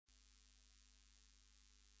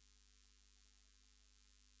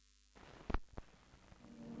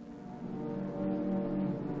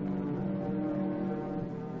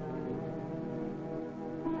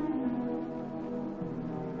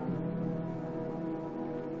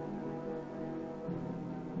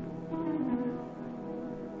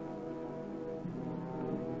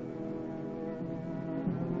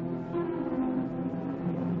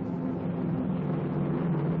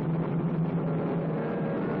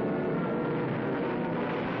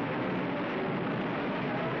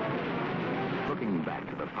Looking back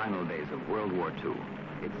to the final days of World War II,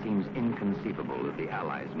 it seems inconceivable that the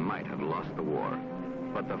Allies might have lost the war.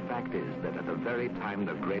 But the fact is that at the very time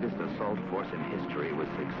the greatest assault force in history was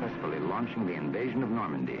successfully launching the invasion of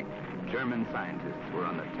Normandy, German scientists were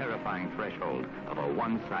on the terrifying threshold of a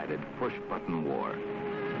one-sided push-button war.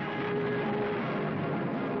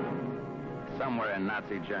 Somewhere in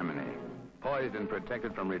Nazi Germany, poised and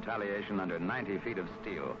protected from retaliation under 90 feet of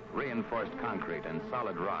steel, reinforced concrete, and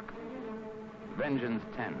solid rock, Vengeance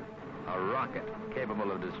 10, a rocket capable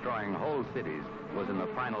of destroying whole cities, was in the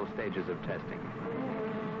final stages of testing.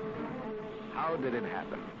 How did it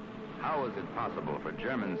happen? How was it possible for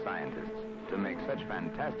German scientists to make such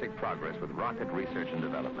fantastic progress with rocket research and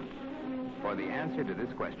development? For the answer to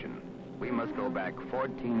this question, we must go back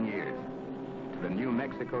 14 years to the New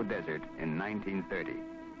Mexico desert in 1930.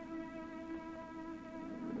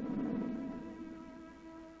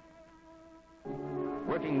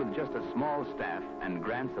 Working with just a small staff and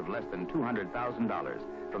grants of less than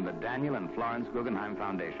 $200,000 from the Daniel and Florence Guggenheim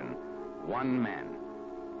Foundation, one man,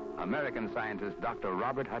 American scientist Dr.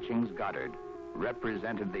 Robert Hutchings Goddard,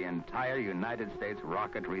 represented the entire United States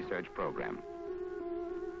rocket research program.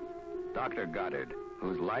 Dr. Goddard,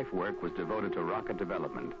 whose life work was devoted to rocket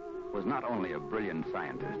development, was not only a brilliant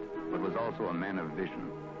scientist, but was also a man of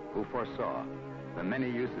vision, who foresaw the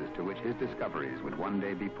many uses to which his discoveries would one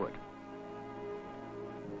day be put.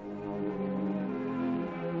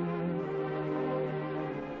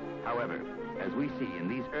 However, as we see in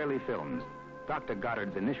these early films, Dr.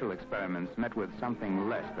 Goddard's initial experiments met with something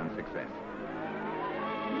less than success.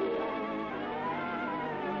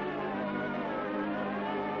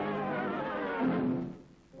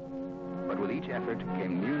 But with each effort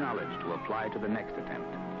came new knowledge to apply to the next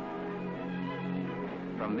attempt.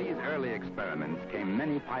 From these early experiments came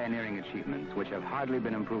many pioneering achievements which have hardly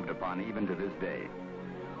been improved upon even to this day.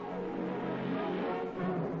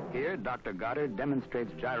 Here, Dr. Goddard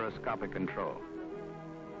demonstrates gyroscopic control.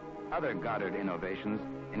 Other Goddard innovations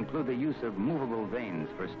include the use of movable vanes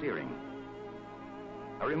for steering,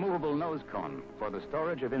 a removable nose cone for the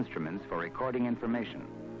storage of instruments for recording information,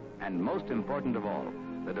 and most important of all,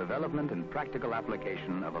 the development and practical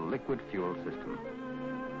application of a liquid fuel system.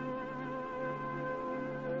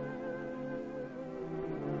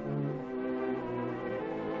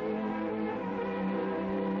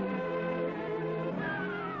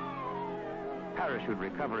 Parachute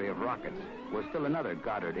recovery of rockets was still another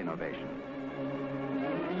Goddard innovation.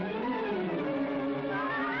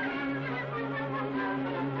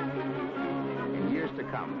 In years to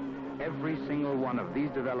come, every single one of these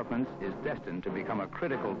developments is destined to become a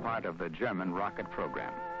critical part of the German rocket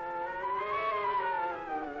program.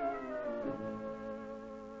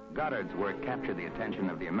 Goddard's work captured the attention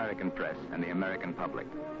of the American press and the American public,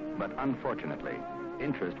 but unfortunately,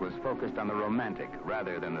 interest was focused on the romantic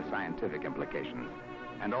rather than the scientific implications.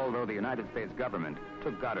 And although the United States government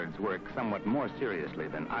took Goddard's work somewhat more seriously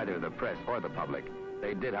than either the press or the public,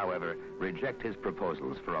 they did, however, reject his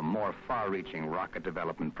proposals for a more far-reaching rocket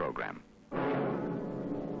development program.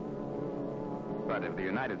 But if the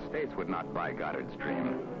United States would not buy Goddard's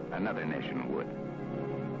dream, another nation would.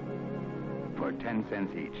 For 10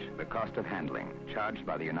 cents each, the cost of handling charged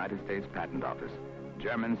by the United States Patent Office,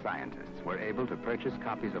 German scientists were able to purchase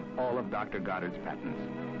copies of all of Dr. Goddard's patents.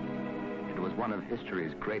 It was one of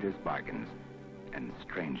history's greatest bargains and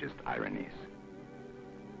strangest ironies.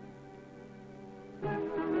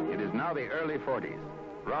 It is now the early 40s.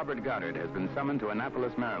 Robert Goddard has been summoned to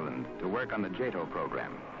Annapolis, Maryland to work on the JATO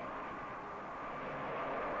program.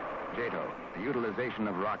 JATO, the utilization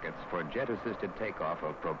of rockets for jet-assisted takeoff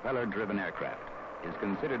of propeller-driven aircraft, is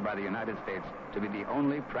considered by the United States to be the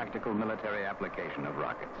only practical military application of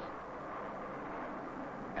rockets.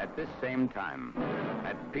 At this same time,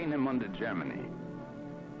 at Peenemunde, Germany,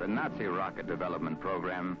 the Nazi rocket development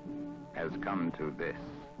program has come to this.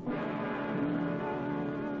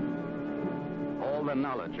 All the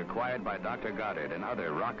knowledge acquired by Dr. Goddard and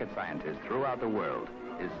other rocket scientists throughout the world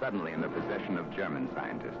is suddenly in the possession of German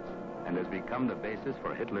scientists and has become the basis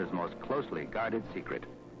for Hitler's most closely guarded secret,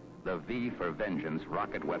 the V for Vengeance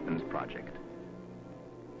rocket weapons project.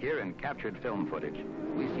 Here in captured film footage,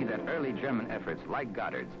 we see that early German efforts like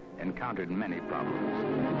Goddard's encountered many problems.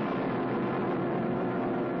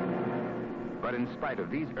 But in spite of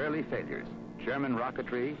these early failures, German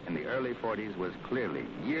rocketry in the early 40s was clearly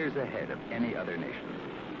years ahead of any other nation.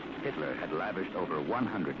 Hitler had lavished over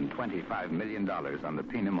 $125 million on the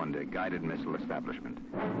Peenemunde guided missile establishment.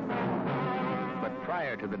 But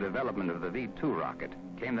prior to the development of the V-2 rocket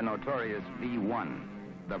came the notorious V-1,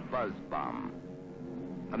 the buzz bomb.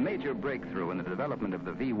 A major breakthrough in the development of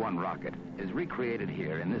the V-1 rocket is recreated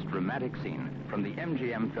here in this dramatic scene from the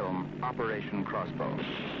MGM film Operation Crossbow.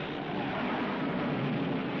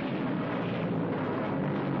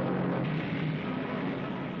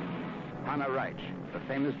 Hanna Reich, the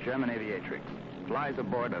famous German aviatrix, flies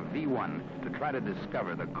aboard a V-1 to try to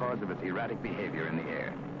discover the cause of its erratic behavior in the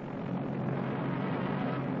air.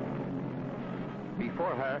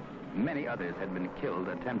 Before her, many others had been killed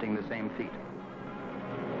attempting the same feat.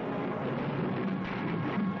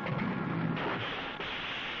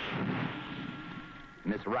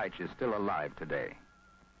 Miss Reich is still alive today.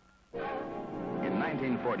 In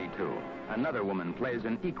 1942, another woman plays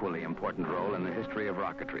an equally important role in the history of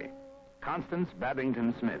rocketry. Constance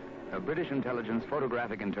Babbington-Smith, a British intelligence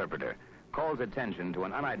photographic interpreter, calls attention to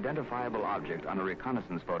an unidentifiable object on a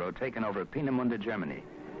reconnaissance photo taken over Peenemunde, Germany.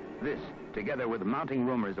 This, together with mounting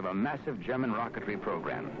rumors of a massive German rocketry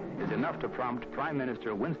program, is enough to prompt Prime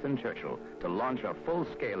Minister Winston Churchill to launch a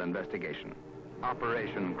full-scale investigation.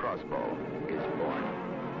 Operation Crossbow is born.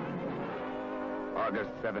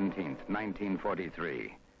 August 17th,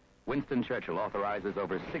 1943. Winston Churchill authorizes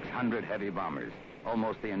over 600 heavy bombers,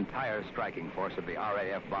 almost the entire striking force of the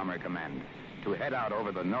RAF Bomber Command, to head out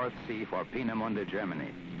over the North Sea for Pienemunde,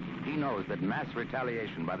 Germany. He knows that mass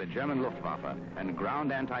retaliation by the German Luftwaffe and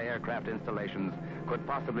ground anti-aircraft installations could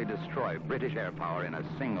possibly destroy British air power in a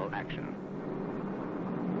single action.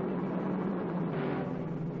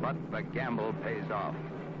 But the gamble pays off.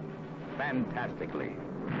 Fantastically.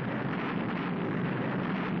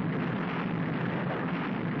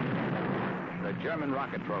 The German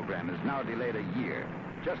rocket program is now delayed a year,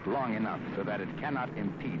 just long enough so that it cannot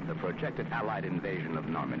impede the projected Allied invasion of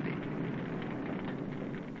Normandy.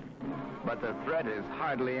 But the threat is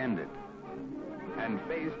hardly ended, and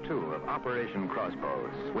Phase 2 of Operation Crossbow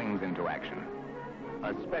swings into action.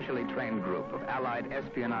 A specially trained group of Allied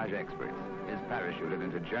espionage experts is parachuted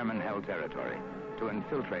into German-held territory to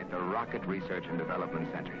infiltrate the rocket research and development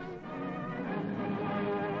centers.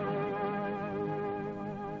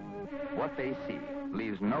 What they see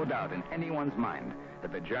leaves no doubt in anyone's mind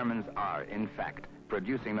that the Germans are, in fact,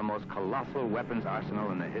 producing the most colossal weapons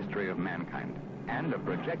arsenal in the history of mankind, and a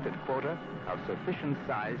projected quota of sufficient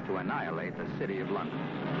size to annihilate the city of London.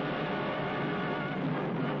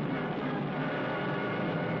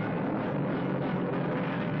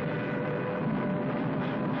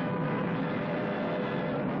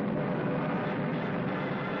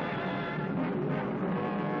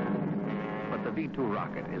 But the V-2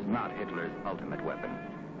 rocket is not Hitler's ultimate weapon,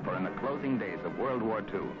 for in the closing days of World War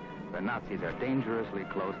II, the Nazis are dangerously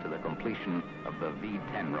close to the completion of the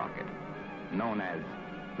V-10 rocket, known as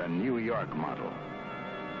the New York model.